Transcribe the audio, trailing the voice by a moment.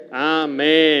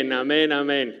Amén, amén,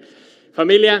 amén.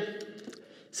 Familia,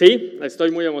 sí, estoy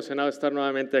muy emocionado de estar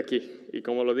nuevamente aquí. Y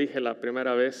como lo dije la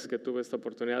primera vez que tuve esta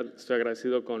oportunidad, estoy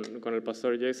agradecido con el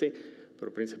pastor Jesse,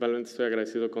 pero principalmente estoy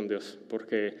agradecido con Dios,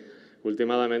 porque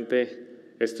últimamente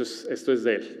esto es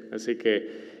de Él. Así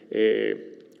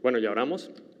que, bueno, ya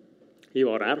oramos,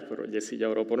 iba a orar, pero Jesse ya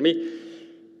oró por mí.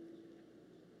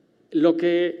 Lo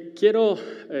que quiero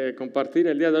compartir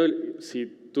el día de hoy, si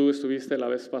tú estuviste la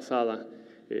vez pasada,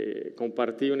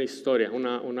 compartí una historia,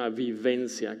 una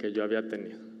vivencia que yo había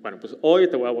tenido. Bueno, pues hoy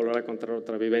te voy a volver a contar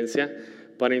otra vivencia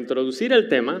para introducir el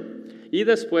tema y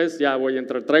después ya voy a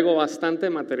entrar. Traigo bastante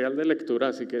material de lectura,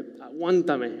 así que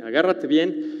aguántame, agárrate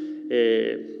bien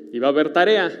y va a haber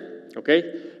tarea, ¿ok?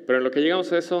 Pero en lo que llegamos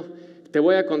a eso, te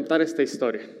voy a contar esta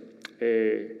historia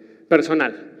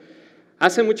personal.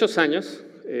 Hace muchos años,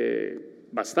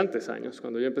 bastantes años,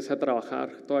 cuando yo empecé a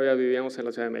trabajar, todavía vivíamos en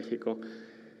la Ciudad de México.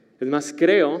 Es más,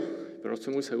 creo, pero no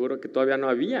estoy muy seguro, que todavía no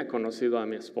había conocido a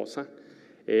mi esposa.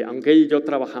 Aunque ella y yo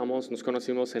trabajamos, nos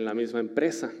conocimos en la misma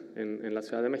empresa en la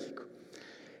Ciudad de México.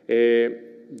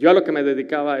 Yo a lo que me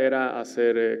dedicaba era a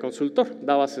ser consultor,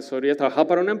 daba asesorías, trabajaba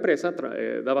para una empresa,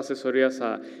 daba asesorías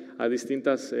a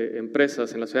distintas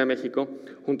empresas en la Ciudad de México,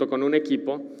 junto con un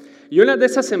equipo. Y una de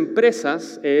esas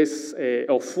empresas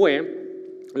fue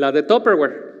la de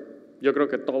Tupperware. Yo creo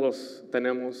que todos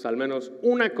tenemos al menos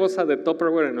una cosa de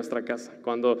Tupperware en nuestra casa.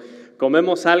 Cuando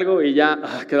comemos algo y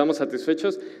ya quedamos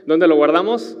satisfechos, ¿dónde lo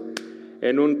guardamos?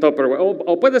 En un Tupperware.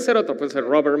 O puede ser otro, puede ser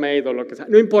Rubbermaid o lo que sea.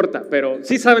 No importa, pero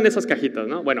sí saben esas cajitas,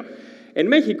 ¿no? Bueno, en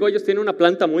México ellos tienen una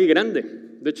planta muy grande.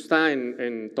 De hecho está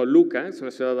en Toluca, es una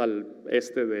ciudad al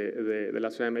este de la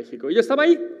Ciudad de México. Y yo estaba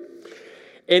ahí.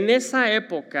 En esa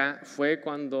época fue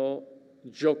cuando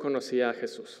yo conocí a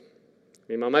Jesús.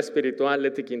 Mi mamá espiritual,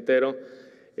 Leti Quintero,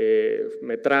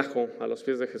 me trajo a los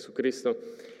pies de Jesucristo.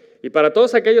 Y para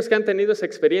todos aquellos que han tenido esa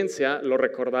experiencia, lo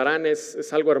recordarán,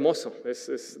 es algo hermoso.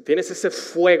 Tienes ese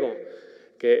fuego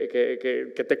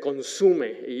que te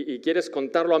consume y quieres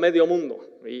contarlo a medio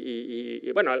mundo. Y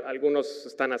bueno, algunos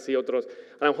están así, otros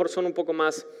a lo mejor son un poco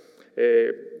más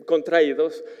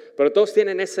contraídos, pero todos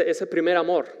tienen ese primer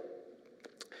amor.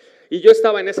 Y yo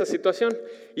estaba en esa situación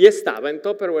y estaba en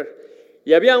Tupperware.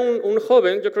 Y había un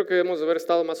joven, yo creo que debemos de haber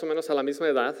estado más o menos a la misma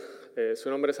edad, su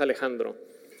nombre es Alejandro.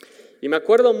 Y me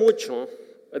acuerdo mucho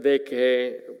de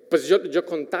que pues yo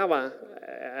contaba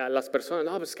a las personas,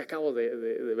 no, pues que acabo de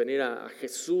venir a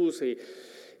Jesús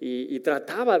y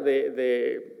trataba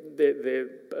de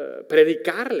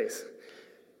predicarles.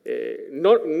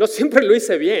 No siempre lo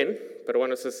hice bien, pero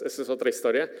bueno, esa es otra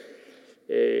historia.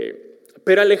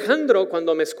 Pero Alejandro,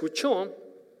 cuando me escuchó,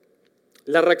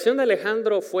 la reacción de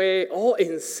Alejandro fue, oh,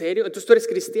 ¿en serio? ¿Entonces tú eres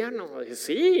cristiano? Dije,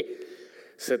 sí,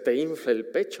 se te infla el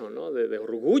pecho, ¿no? De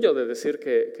orgullo de decir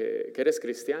que eres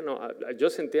cristiano. Yo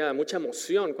sentía mucha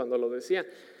emoción cuando lo decía.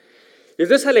 Y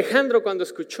entonces Alejandro, cuando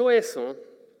escuchó eso,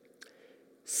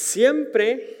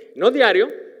 siempre, no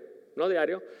diario,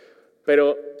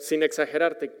 pero sin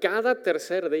exagerarte, cada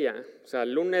tercer día, o sea,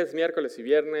 lunes, miércoles y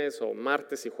viernes, o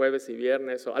martes y jueves y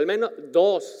viernes, o al menos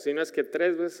 2, si no es que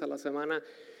 3 veces a la semana,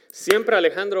 siempre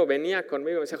Alejandro venía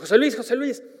conmigo y me decía, José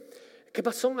Luis, ¿qué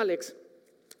pasó, Alex?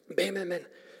 Ven,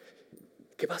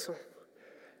 ¿qué pasó?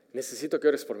 Necesito que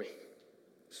ores por mí.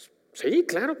 Sí,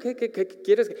 claro, ¿qué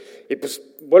quieres? Y pues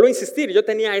vuelvo a insistir, yo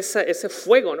tenía ese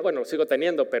fuego, ¿no? Bueno, sigo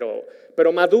teniendo, pero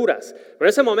maduras. Pero en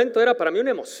ese momento era para mí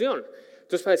una emoción.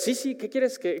 Entonces, sí, ¿qué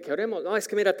quieres que oremos? No, es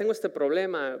que mira, tengo este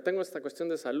problema, tengo esta cuestión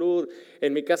de salud,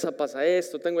 en mi casa pasa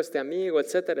esto, tengo este amigo,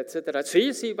 etcétera, etcétera.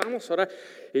 Sí, vamos a orar.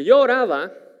 Y yo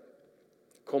oraba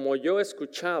como yo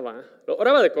escuchaba,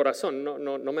 oraba de corazón,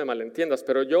 no me malentiendas,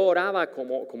 pero yo oraba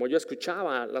como yo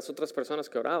escuchaba a las otras personas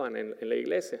que oraban en la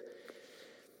iglesia.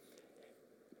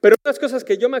 Pero una de las cosas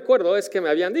que yo me acuerdo es que me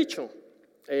habían dicho,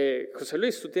 José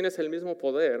Luis, tú tienes el mismo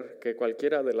poder que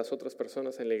cualquiera de las otras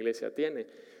personas en la iglesia tiene.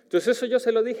 Entonces eso yo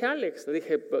se lo dije a Alex, le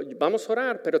dije, vamos a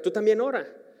orar, pero tú también ora.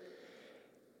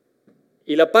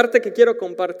 Y la parte que quiero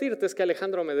compartirte es que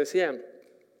Alejandro me decía,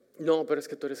 no, pero es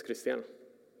que tú eres cristiano.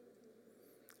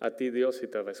 A ti Dios sí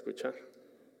te va a escuchar.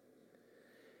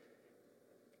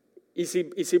 Y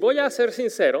si voy a ser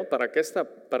sincero, para que este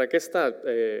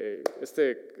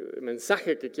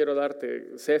mensaje que quiero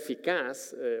darte sea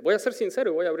eficaz, voy a ser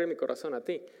sincero y voy a abrir mi corazón a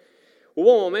ti.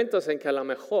 Hubo momentos en que a lo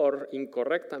mejor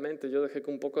incorrectamente yo dejé que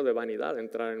un poco de vanidad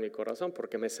entrara en mi corazón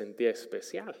porque me sentía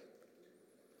especial.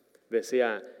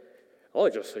 Decía, oh,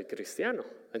 yo soy cristiano.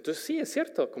 Entonces sí, es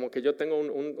cierto, como que yo tengo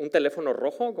un teléfono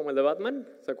rojo como el de Batman,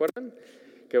 ¿se acuerdan?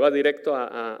 Que va directo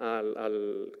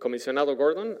al comisionado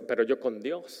Gordon, pero yo con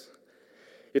Dios.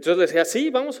 Y entonces le decía, sí,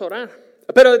 vamos a orar.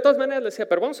 Pero de todas maneras le decía,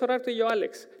 pero vamos a orar tú y yo,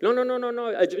 Alex. No,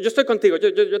 yo estoy contigo,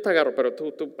 yo te agarro, pero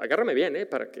tú agárrame bien,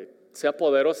 para que sea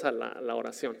poderosa la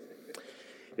oración.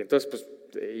 Y entonces, pues,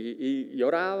 y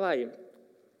oraba.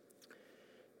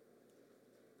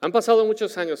 Han pasado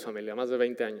muchos años, familia, más de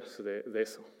 20 años de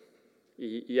eso.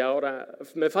 Y ahora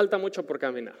me falta mucho por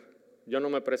caminar. Yo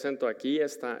no me presento aquí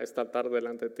esta tarde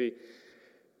delante de ti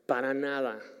para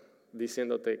nada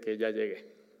diciéndote que ya llegué.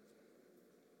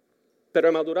 Pero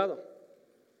he madurado.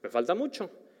 Me falta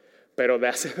mucho. Pero de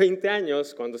hace 20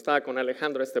 años, cuando estaba con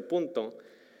Alejandro a este punto,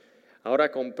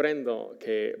 ahora comprendo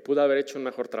que pude haber hecho un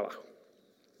mejor trabajo.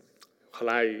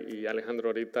 Ojalá y Alejandro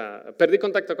ahorita, perdí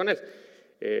contacto con él.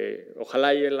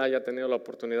 Ojalá y él haya tenido la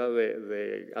oportunidad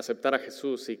de aceptar a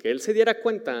Jesús y que él se diera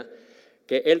cuenta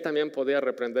que él también podía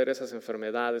reprender esas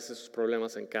enfermedades, esos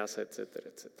problemas en casa, etcétera,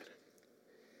 etcétera.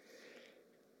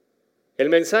 El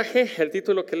mensaje, el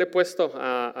título que le he puesto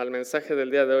al mensaje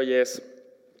del día de hoy es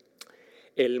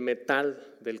el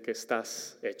metal del que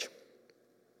estás hecho.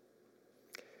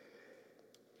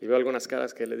 Y veo algunas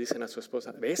caras que le dicen a su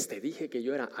esposa, ¿ves? Te dije que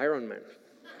yo era Iron Man.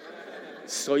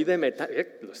 Soy de metal.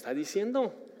 ¿Lo está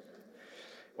diciendo?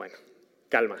 Bueno,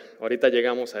 calma, ahorita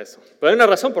llegamos a eso. Pero hay una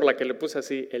razón por la que le puse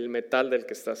así, el metal del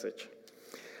que estás hecho.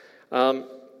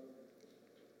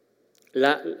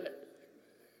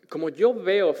 Como yo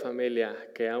veo, familia,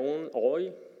 que aún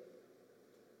hoy,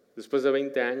 después de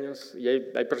 20 años, y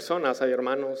hay personas, hay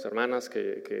hermanos, hermanas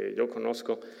que yo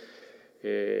conozco,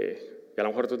 y a lo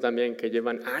mejor tú también, que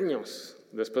llevan años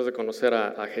después de conocer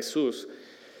a Jesús.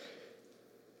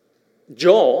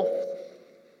 Yo,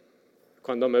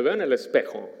 cuando me veo en el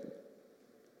espejo,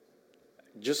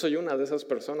 yo soy una de esas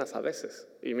personas a veces,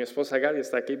 y mi esposa Gaby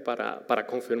está aquí para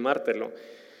confirmártelo.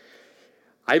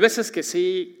 Hay veces que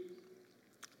sí,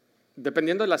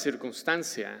 dependiendo de la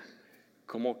circunstancia,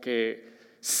 como que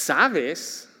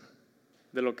sabes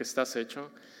de lo que estás hecho,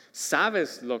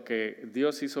 sabes lo que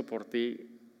Dios hizo por ti,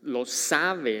 lo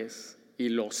sabes y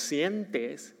lo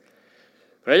sientes,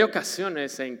 pero hay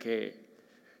ocasiones en que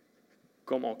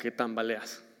como que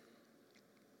tambaleas.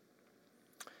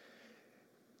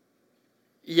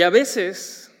 Y a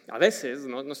veces,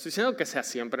 no estoy diciendo que sea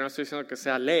siempre, no estoy diciendo que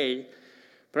sea ley,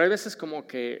 pero hay veces como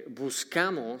que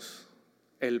buscamos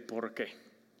el por qué.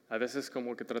 A veces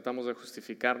como que tratamos de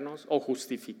justificarnos o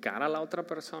justificar a la otra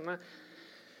persona.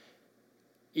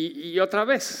 Y otra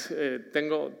vez,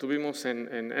 tuvimos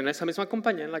en esa misma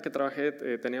compañía en la que trabajé,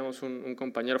 teníamos un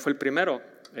compañero, fue el primero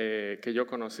que yo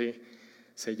conocí.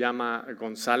 Se llama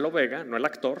Gonzalo Vega, no el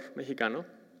actor mexicano,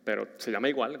 pero se llama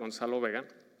igual, Gonzalo Vega.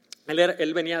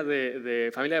 Él venía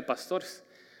de familia de pastores.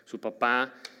 Su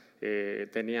papá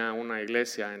tenía una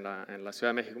iglesia en la Ciudad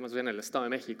de México, más bien en el Estado de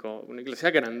México, una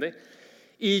iglesia grande.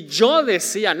 Y yo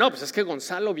decía, no, pues es que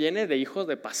Gonzalo viene de hijo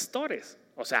de pastores.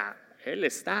 O sea, él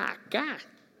está acá.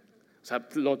 O sea,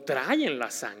 lo trae en la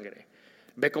sangre.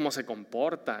 Ve cómo se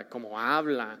comporta, cómo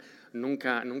habla,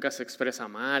 nunca se expresa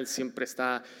mal, siempre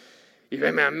está... Y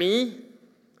veme a mí.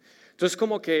 Entonces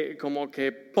como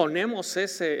que ponemos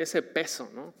ese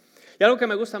peso, ¿no? Y algo que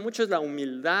me gusta mucho es la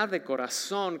humildad de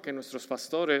corazón que nuestros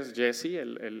pastores, Jesse,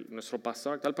 nuestro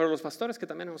pastor actual, pero los pastores que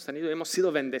también hemos tenido, hemos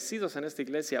sido bendecidos en esta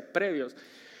iglesia previos,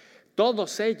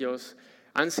 todos ellos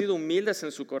han sido humildes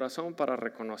en su corazón para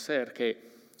reconocer que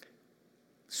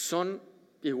son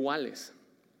iguales.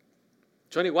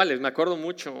 Son iguales. Me acuerdo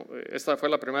mucho, esta fue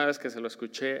la primera vez que se lo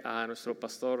escuché a nuestro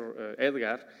pastor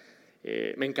Edgar.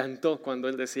 Me encantó cuando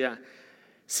él decía,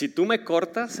 si tú me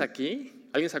cortas aquí,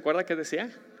 ¿alguien se acuerda qué decía?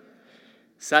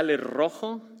 Sale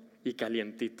rojo y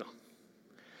calientito. O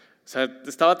sea,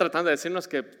 estaba tratando de decirnos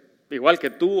que igual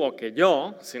que tú o que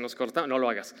yo, si nos cortamos, no lo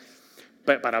hagas,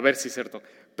 para ver si es cierto.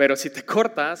 Pero si te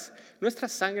cortas, nuestra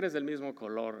sangre es del mismo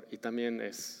color y también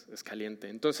es caliente.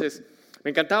 Entonces,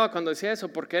 me encantaba cuando decía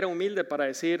eso porque era humilde para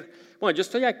decir, bueno, yo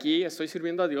estoy aquí, estoy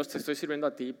sirviendo a Dios, te estoy sirviendo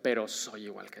a ti, pero soy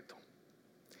igual que tú.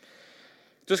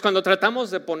 Entonces, cuando tratamos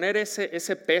de poner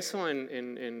ese peso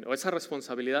o esa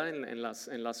responsabilidad en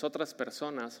las otras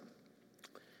personas,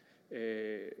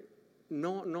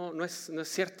 no es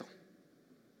cierto.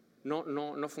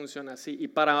 No funciona así. Y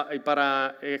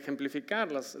para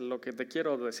ejemplificar lo que te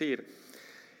quiero decir,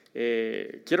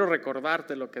 quiero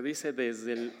recordarte lo que dice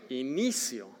desde el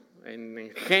inicio,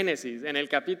 en Génesis, en el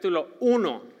capítulo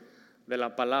 1 de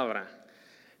la palabra.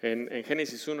 En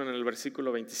Génesis 1, en el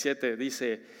versículo 27,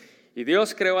 dice... Y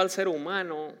Dios creó al ser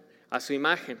humano a su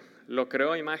imagen, lo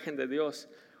creó a imagen de Dios,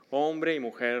 hombre y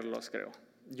mujer los creó.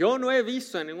 Yo no he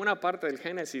visto en ninguna parte del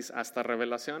Génesis hasta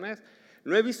Revelaciones,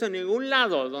 no he visto en ningún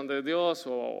lado donde Dios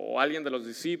o alguien de los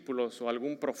discípulos o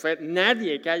algún profeta,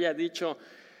 nadie que haya dicho,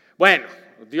 Bueno,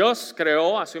 Dios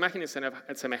creó a su imagen y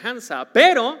semejanza,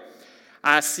 pero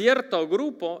a cierto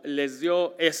grupo les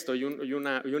dio esto y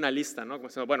una lista, ¿no? Como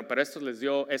diciendo, bueno, pero a estos les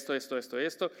dio esto,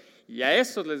 y a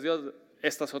estos les dio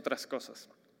estas otras cosas.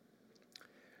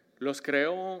 Los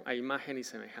creó a imagen y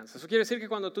semejanza. Eso quiere decir que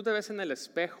cuando tú te ves en el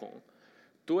espejo,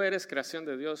 tú eres creación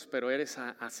de Dios, pero eres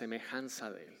a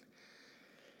semejanza de Él.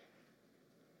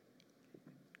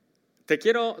 Te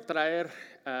quiero traer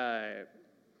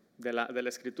de la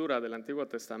Escritura, del Antiguo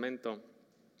Testamento,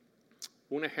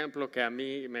 un ejemplo que a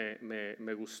mí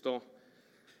me gustó,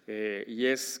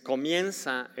 y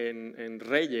comienza en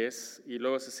Reyes y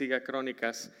luego se sigue a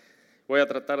Crónicas. Voy a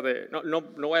tratar de, no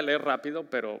voy a leer rápido,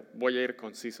 pero voy a ir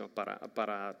conciso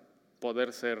para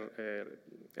poder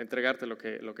entregarte lo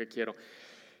que quiero.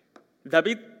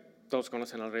 David, todos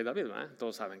conocen al rey David, ¿verdad?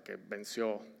 Todos saben que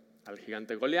venció al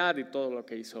gigante Goliat y todo lo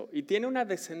que hizo. Y tiene una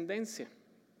descendencia.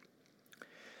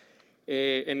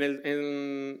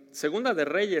 En Segunda de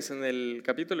Reyes, en el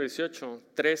capítulo 18,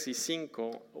 3 y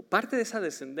 5, parte de esa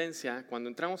descendencia, cuando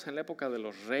entramos en la época de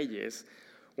los reyes,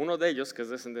 uno de ellos, que es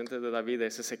descendiente de David,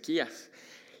 es Ezequías.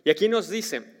 Y aquí nos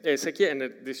dice, en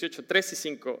el 18, 3 y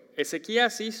 5,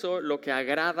 Ezequías hizo lo que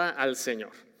agrada al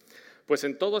Señor, pues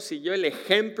en todo siguió el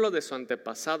ejemplo de su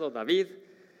antepasado David.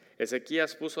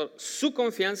 Ezequías puso su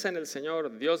confianza en el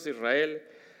Señor, Dios de Israel.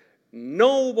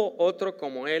 No hubo otro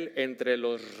como él entre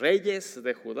los reyes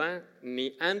de Judá,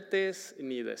 ni antes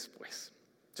ni después.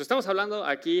 Entonces estamos hablando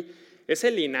aquí, ese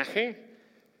linaje.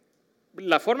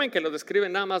 La forma en que lo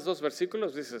describen nada más 2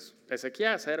 versículos, dices,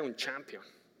 Ezequías era un champion,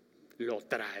 lo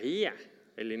traía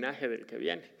el linaje del que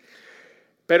viene.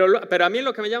 Pero a mí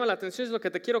lo que me llama la atención es lo que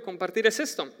te quiero compartir, es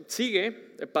esto.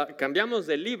 Sigue, cambiamos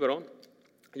de libro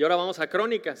y ahora vamos a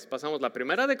Crónicas. Pasamos la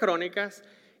primera de Crónicas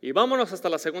y vámonos hasta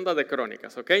la segunda de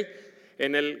Crónicas, ¿ok?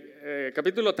 En el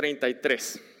capítulo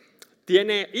 33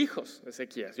 tiene hijos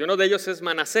Ezequías y uno de ellos es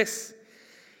Manasés.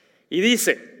 Y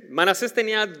dice, Manasés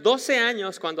tenía 12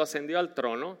 años cuando ascendió al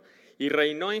trono y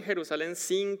reinó en Jerusalén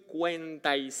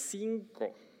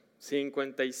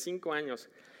 55 años.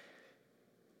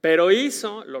 Pero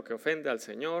hizo lo que ofende al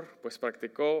Señor, pues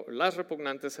practicó las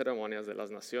repugnantes ceremonias de las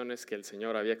naciones que el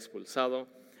Señor había expulsado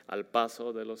al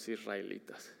paso de los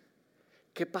israelitas.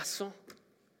 ¿Qué pasó?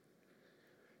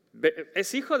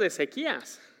 Es hijo de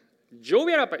Ezequías. Yo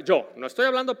no estoy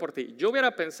hablando por ti, yo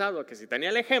hubiera pensado que si tenía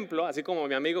el ejemplo, así como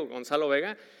mi amigo Gonzalo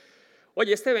Vega,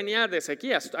 oye, venía de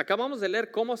Ezequías. Acabamos de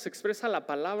leer cómo se expresa la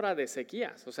palabra de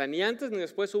Ezequías. O sea, ni antes ni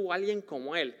después hubo alguien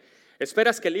como él.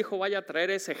 Esperas que el hijo vaya a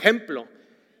traer ese ejemplo.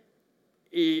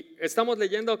 Y estamos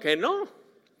leyendo que no.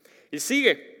 Y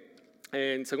sigue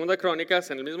en 2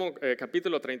 Crónicas, en el mismo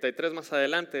capítulo 33 más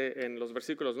adelante, en los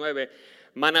versículos 9,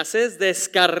 Manasés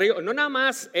descarrió, no nada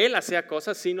más él hacía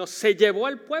cosas, sino se llevó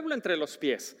al pueblo entre los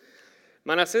pies.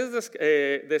 Manasés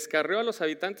descarrió a los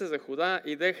habitantes de Judá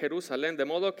y de Jerusalén, de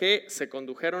modo que se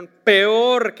condujeron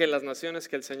peor que las naciones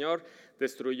que el Señor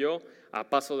destruyó a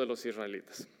paso de los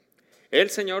israelitas. El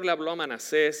Señor le habló a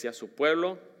Manasés y a su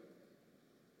pueblo,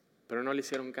 pero no le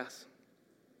hicieron caso.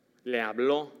 Le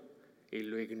habló y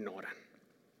lo ignoran.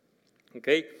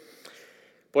 ¿Okay?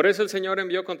 Por eso el Señor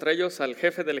envió contra ellos al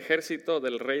jefe del ejército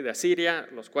del rey de Asiria,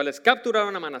 los cuales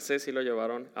capturaron a Manasés y lo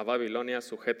llevaron a Babilonia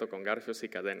sujeto con garfios y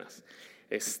cadenas.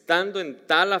 Estando en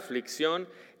tal aflicción,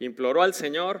 imploró al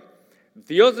Señor,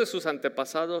 Dios de sus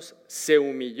antepasados, se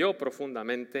humilló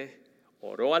profundamente,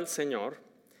 oró al Señor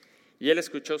y él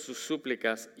escuchó sus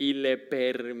súplicas y le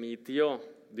permitió,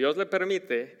 Dios le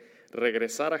permite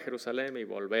regresar a Jerusalén y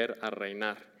volver a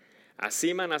reinar.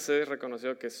 Así Manasés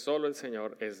reconoció que solo el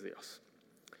Señor es Dios.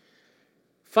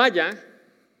 Falla,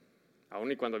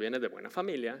 aun y cuando viene de buena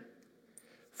familia,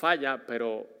 falla,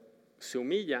 pero se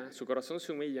humilla, su corazón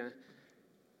se humilla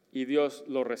y Dios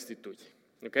lo restituye.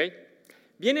 ¿Okay?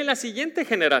 Viene la siguiente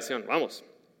generación, vamos.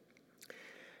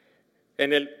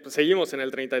 Seguimos en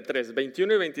el 33,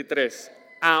 21 y 23.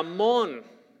 Amón,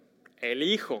 el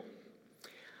hijo.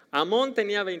 Amón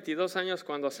tenía 22 años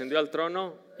cuando ascendió al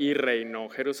trono y reinó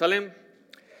Jerusalén,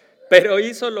 pero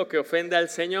hizo lo que ofende al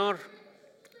Señor,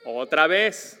 otra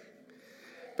vez,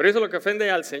 pero hizo lo que ofende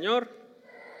al Señor,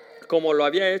 como lo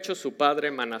había hecho su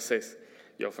padre Manasés,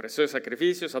 y ofreció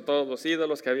sacrificios a todos los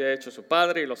ídolos que había hecho su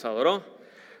padre y los adoró,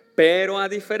 pero a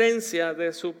diferencia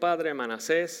de su padre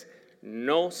Manasés,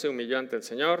 no se humilló ante el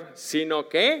Señor, sino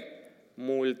que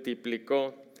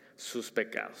multiplicó sus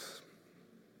pecados.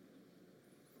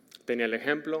 Tenía el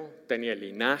ejemplo, tenía el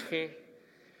linaje.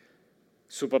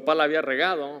 Su papá la había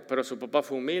regado, pero su papá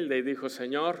fue humilde y dijo,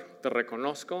 Señor, te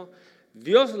reconozco.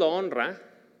 Dios lo honra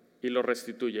y lo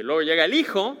restituye. Luego llega el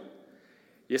hijo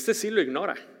y sí lo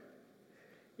ignora.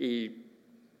 Y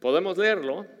podemos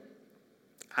leerlo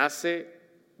hace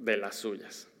de las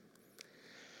suyas.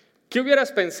 ¿Qué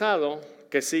hubieras pensado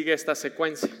que sigue esta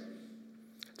secuencia?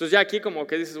 Entonces ya aquí como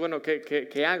que dices, bueno,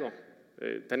 ¿qué hago?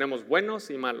 Tenemos buenos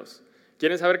y malos.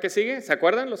 ¿Quieren saber qué sigue? ¿Se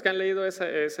acuerdan los que han leído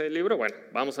ese libro? Bueno,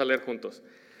 vamos a leer juntos.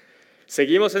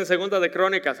 Seguimos en Segunda de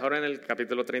Crónicas, ahora en el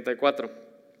capítulo 34.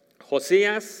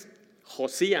 Josías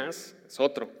es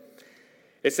otro.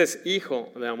 Ese es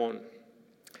hijo de Amón.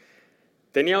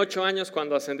 Tenía 8 años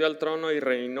cuando ascendió al trono y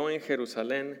reinó en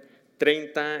Jerusalén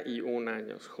 31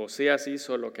 años. Josías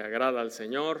hizo lo que agrada al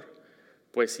Señor,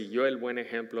 pues siguió el buen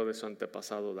ejemplo de su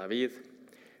antepasado David.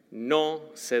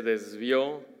 No se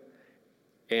desvió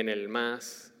en el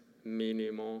más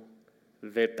mínimo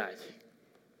detalle.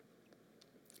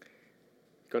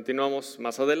 Continuamos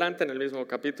más adelante en el mismo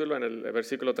capítulo, en el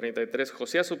versículo 33.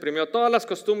 Josías suprimió todas las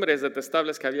costumbres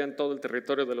detestables que había en todo el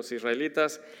territorio de los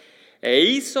israelitas e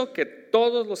hizo que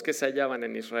todos los que se hallaban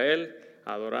en Israel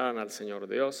adoraran al Señor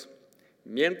Dios.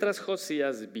 Mientras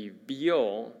Josías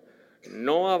vivió,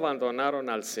 no abandonaron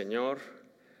al Señor,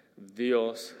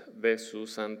 Dios de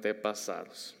sus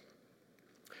antepasados.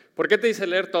 ¿Por qué te hice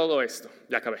leer todo esto?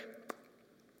 Ya acabé.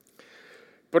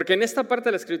 Porque en esta parte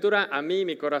de la Escritura, a mí,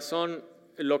 mi corazón,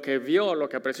 lo que vio, lo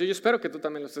que apreció, yo espero que tú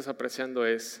también lo estés apreciando,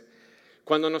 es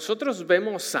cuando nosotros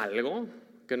vemos algo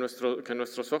que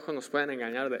nuestros ojos nos pueden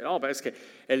engañar de, pero es que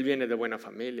él viene de buena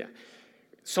familia.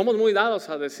 Somos muy dados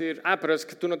a decir, pero es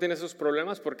que tú no tienes esos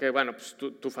problemas porque, bueno, pues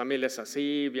tu familia es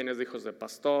así, vienes de hijos de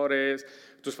pastores,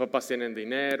 tus papás tienen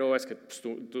dinero, es que pues,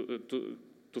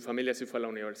 tu familia sí fue a la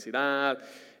universidad,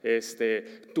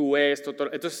 tú esto,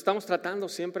 todo. Entonces estamos tratando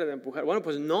siempre de empujar. Bueno,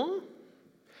 pues no.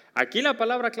 Aquí la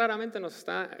palabra claramente nos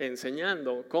está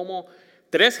enseñando cómo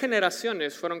 3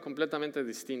 generaciones fueron completamente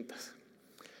distintas.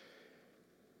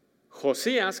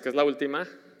 Josías, que es la última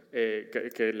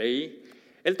que leí,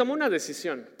 él tomó una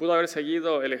decisión. Pudo haber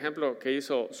seguido el ejemplo que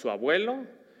hizo su abuelo,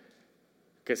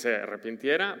 que se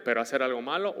arrepintiera, pero hacer algo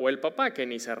malo, o el papá, que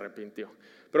ni se arrepintió.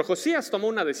 Pero Josías tomó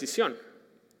una decisión.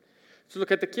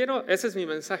 Entonces, ese es mi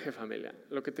mensaje, familia.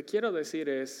 Lo que te quiero decir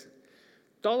es,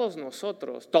 todos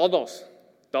nosotros, todos,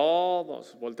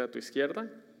 voltea a tu izquierda,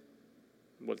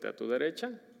 voltea a tu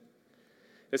derecha.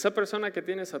 Esa persona que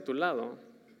tienes a tu lado,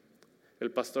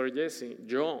 el pastor Jesse,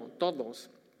 yo, todos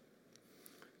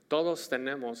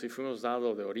tenemos y fuimos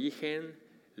dados de origen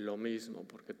lo mismo,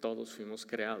 porque todos fuimos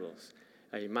creados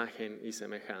a imagen y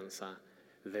semejanza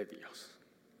de Dios.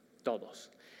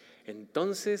 Todos.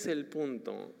 Entonces el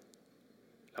punto,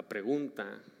 la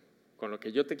pregunta con lo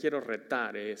que yo te quiero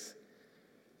retar es,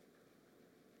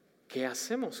 ¿qué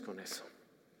hacemos con eso?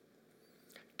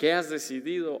 ¿Qué has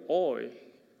decidido hoy,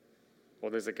 o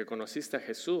desde que conociste a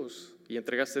Jesús y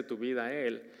entregaste tu vida a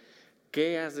Él?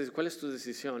 ¿Cuál es tu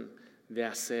decisión de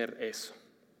hacer eso?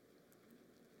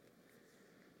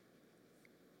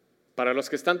 Para los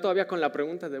que están todavía con la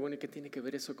pregunta de, bueno, ¿y qué tiene que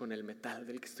ver eso con el metal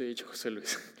del que estoy hecho, José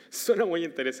Luis? Suena muy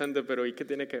interesante, pero ¿y qué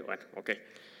tiene que ver? Bueno, ok.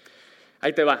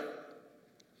 Ahí te va.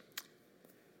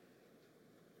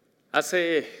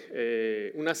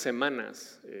 Hace unas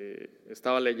semanas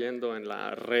estaba leyendo en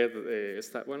la red,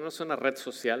 no es una red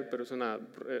social, pero es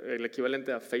el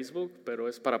equivalente a Facebook, pero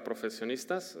es para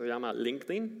profesionistas, se llama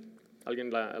LinkedIn.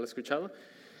 ¿Alguien la ha escuchado?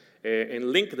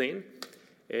 En LinkedIn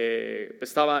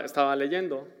estaba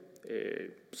leyendo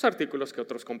artículos que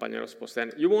otros compañeros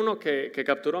postean y hubo uno que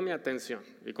capturó mi atención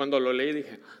y cuando lo leí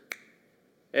dije,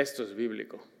 esto es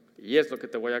bíblico y es lo que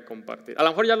te voy a compartir. A lo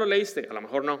mejor ya lo leíste, a lo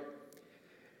mejor no.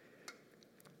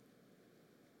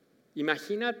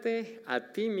 Imagínate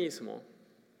a ti mismo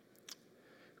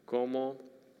como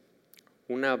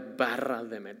una barra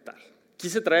de metal.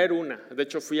 Quise traer una, de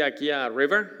hecho fui aquí a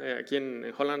River, aquí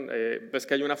en Holland, ves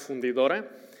que hay una fundidora.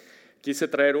 Quise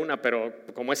traer una, pero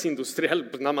como es industrial,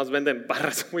 pues nada más venden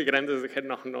barras muy grandes. Dije,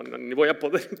 no, ni voy a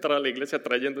poder entrar a la iglesia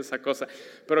trayendo esa cosa.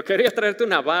 Pero quería traerte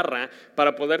una barra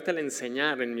para podértela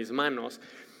enseñar en mis manos.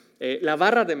 La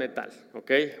barra de metal,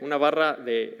 ¿ok? Una barra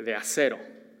de acero.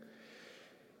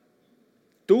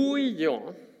 Tú y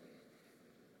yo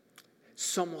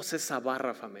somos esa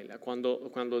barra, familia.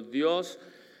 Cuando Dios,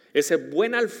 ese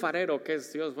buen alfarero que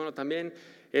es Dios, bueno, también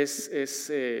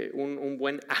es un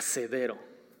buen hacedero.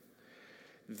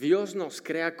 Dios nos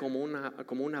crea como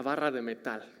una barra de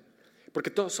metal, porque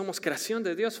todos somos creación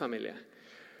de Dios, familia.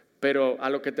 Pero a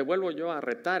lo que te vuelvo yo a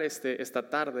retar esta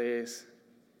tarde es,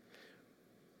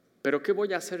 ¿pero qué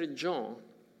voy a hacer yo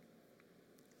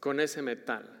con ese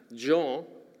metal? Yo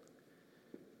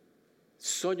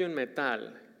soy un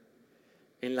metal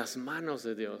en las manos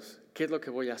de Dios. ¿Qué es lo que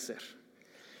voy a hacer?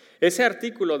 Ese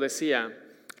artículo decía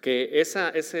que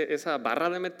esa barra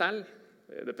de metal,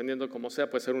 dependiendo cómo sea,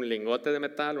 puede ser un lingote de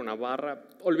metal, una barra,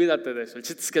 olvídate de eso, el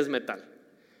chiste es que es metal.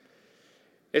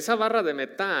 Esa barra de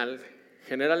metal,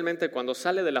 generalmente cuando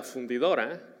sale de la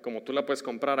fundidora, como tú la puedes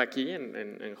comprar aquí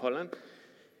en Holland,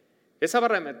 esa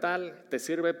barra de metal te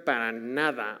sirve para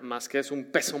nada más que es un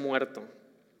peso muerto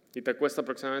y te cuesta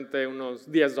aproximadamente unos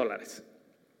 $10.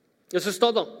 Eso es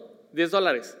todo,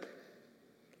 $10.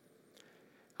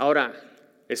 Ahora,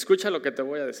 escucha lo que te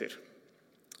voy a decir.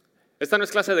 Esta no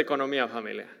es clase de economía,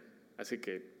 familia, así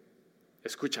que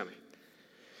escúchame.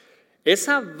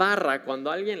 Esa barra,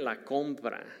 cuando alguien la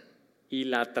compra y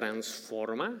la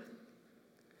transforma,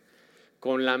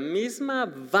 con la misma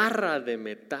barra de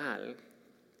metal,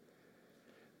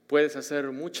 puedes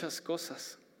hacer muchas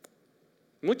cosas.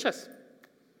 Muchas.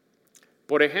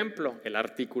 Por ejemplo, el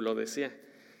artículo decía,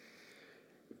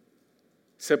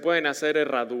 se pueden hacer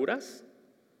herraduras,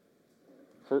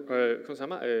 ¿cómo se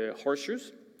llama?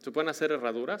 Horseshoes. Se pueden hacer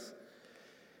herraduras.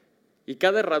 Y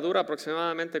cada herradura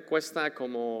aproximadamente cuesta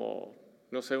como,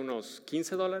 no sé, unos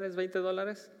 $15,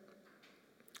 $20.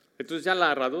 Entonces ya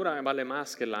la herradura vale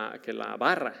más que la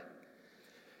barra.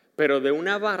 Pero de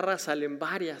una barra salen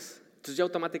varias. Entonces ya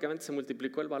automáticamente se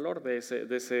multiplicó el valor de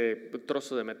ese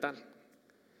trozo de metal.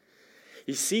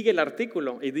 Y sigue el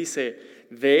artículo y dice,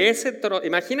 de ese trozo,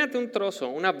 imagínate un trozo,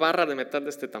 una barra de metal de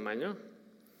este tamaño.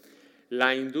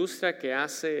 La industria que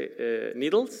hace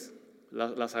needles,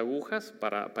 las agujas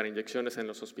para inyecciones en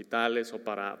los hospitales o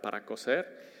para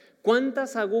coser,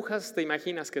 ¿cuántas agujas te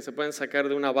imaginas que se pueden sacar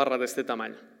de una barra de este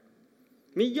tamaño?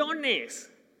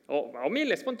 Millones o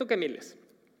miles, pon tú que miles.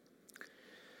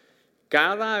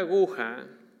 Cada aguja,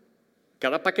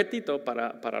 cada paquetito,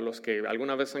 para los que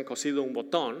alguna vez han cosido un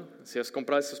botón, si has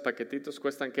comprado esos paquetitos,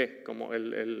 cuestan ¿qué? Como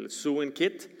el sewing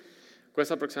kit,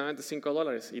 cuesta aproximadamente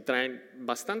 $5 y traen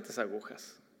bastantes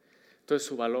agujas. Entonces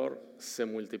su valor se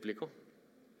multiplicó.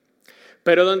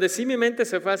 Pero donde sí mi mente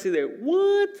se fue así de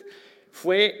 ¿what?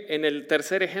 Fue en el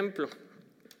tercer ejemplo.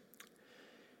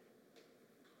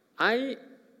 Hay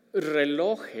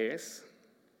relojes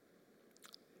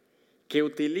que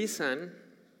utilizan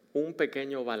un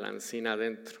pequeño balancín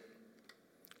adentro.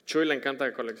 Chuy le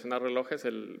encanta coleccionar relojes.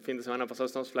 El fin de semana pasado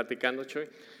estamos platicando, Chuy.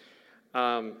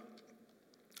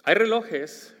 Hay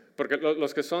relojes, porque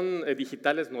los que son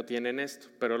digitales no tienen esto,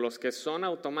 pero los que son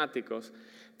automáticos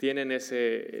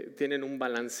tienen un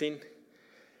balancín.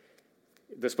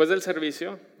 Después del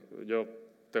servicio, yo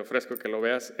te ofrezco que lo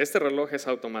veas. Este reloj es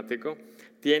automático,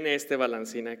 tiene este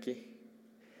balancín aquí.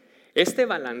 Este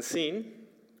balancín,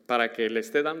 para que le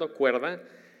esté dando cuerda,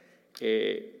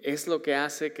 es lo que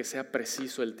hace que sea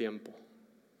preciso el tiempo.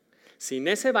 Sin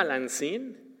ese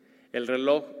balancín, el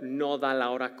reloj no da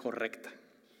la hora correcta.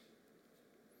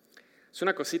 Es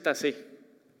una cosita así,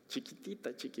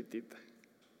 chiquitita, chiquitita.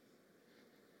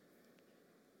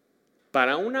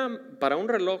 Para un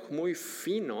reloj muy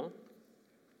fino,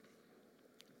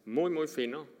 muy, muy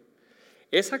fino,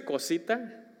 esa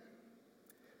cosita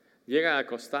llega a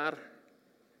costar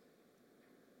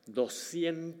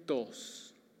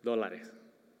 $200.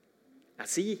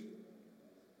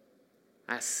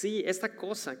 Así, esta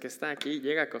cosa que está aquí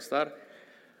llega a costar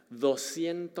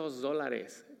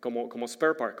 $200 como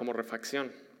spare part, como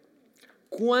refacción.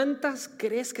 ¿Cuántas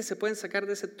crees que se pueden sacar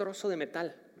de ese trozo de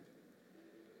metal?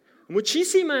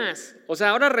 Muchísimas. O sea,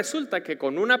 ahora resulta que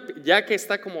con ya que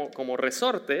está como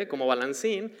resorte, como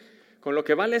balancín, con lo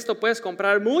que vale esto puedes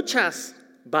comprar muchas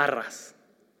barras.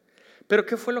 Pero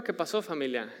 ¿qué fue lo que pasó,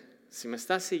 familia? Si me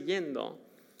estás siguiendo,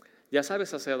 ya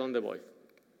sabes hacia dónde voy.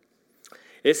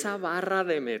 Esa barra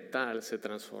de metal se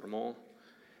transformó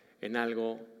en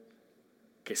algo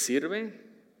que sirve,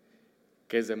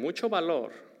 que es de mucho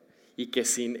valor y que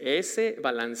sin ese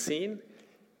balancín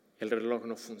el reloj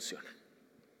no funciona.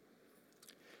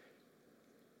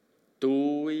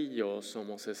 Tú y yo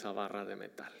somos esa barra de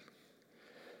metal,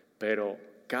 pero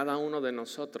cada uno de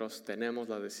nosotros tenemos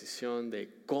la decisión de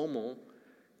cómo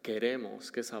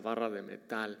queremos que esa barra de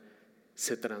metal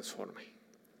se transforme.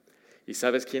 ¿Y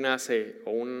sabes quién hace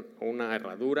o una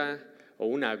herradura o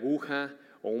una aguja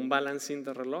o un balancín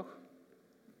de reloj?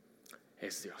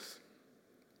 Es Dios.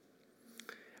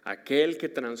 Aquel que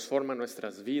transforma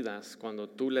nuestras vidas cuando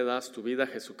tú le das tu vida a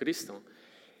Jesucristo,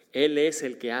 Él es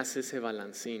el que hace ese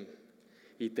balancín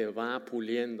y te va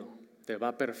puliendo, te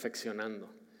va perfeccionando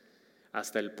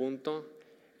hasta el punto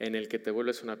en el que te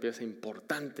vuelves una pieza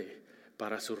importante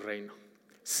para su reino.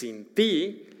 Sin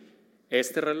ti,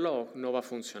 este reloj no va a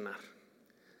funcionar.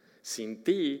 Sin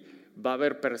ti va a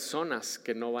haber personas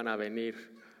que no van a venir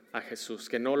a Jesús,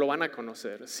 que no lo van a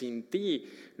conocer. Sin ti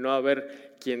no va a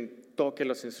haber quien toque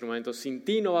los instrumentos. Sin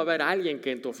ti no va a haber alguien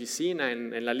que en tu oficina,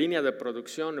 en la línea de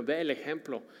producción, ve el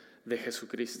ejemplo de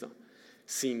Jesucristo.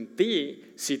 Sin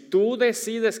ti, si tú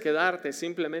decides quedarte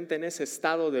simplemente en ese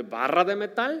estado de barra de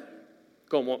metal,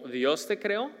 como Dios te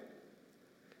creó,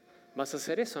 vas a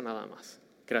hacer eso nada más.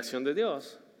 Creación de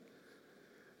Dios.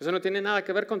 Eso no tiene nada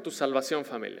que ver con tu salvación,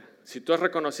 familia. Si tú has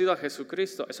reconocido a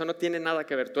Jesucristo, eso no tiene nada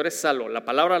que ver. Tú eres salvo. La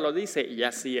palabra lo dice y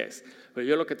así es. Pero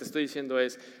yo lo que te estoy diciendo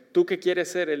es, ¿tú qué quieres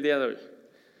ser el día de hoy?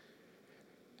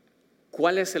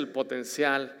 ¿Cuál es el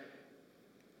potencial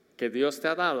que Dios te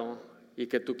ha dado y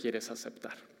que tú quieres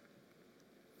aceptar?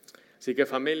 Así que,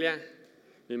 familia,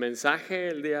 mi mensaje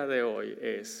el día de hoy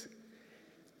es,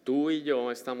 tú y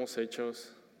yo estamos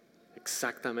hechos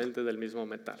exactamente del mismo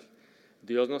metal.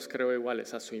 Dios nos creó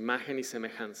iguales a su imagen y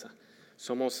semejanza.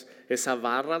 Somos esa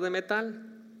barra de metal,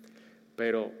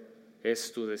 pero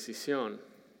es tu decisión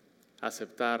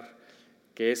aceptar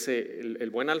que el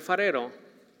buen alfarero,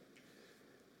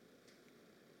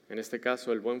 en este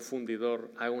caso el buen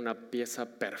fundidor, haga una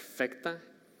pieza perfecta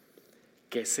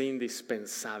que sea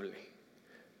indispensable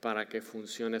para que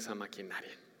funcione esa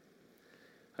maquinaria.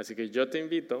 Así que yo te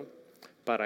invito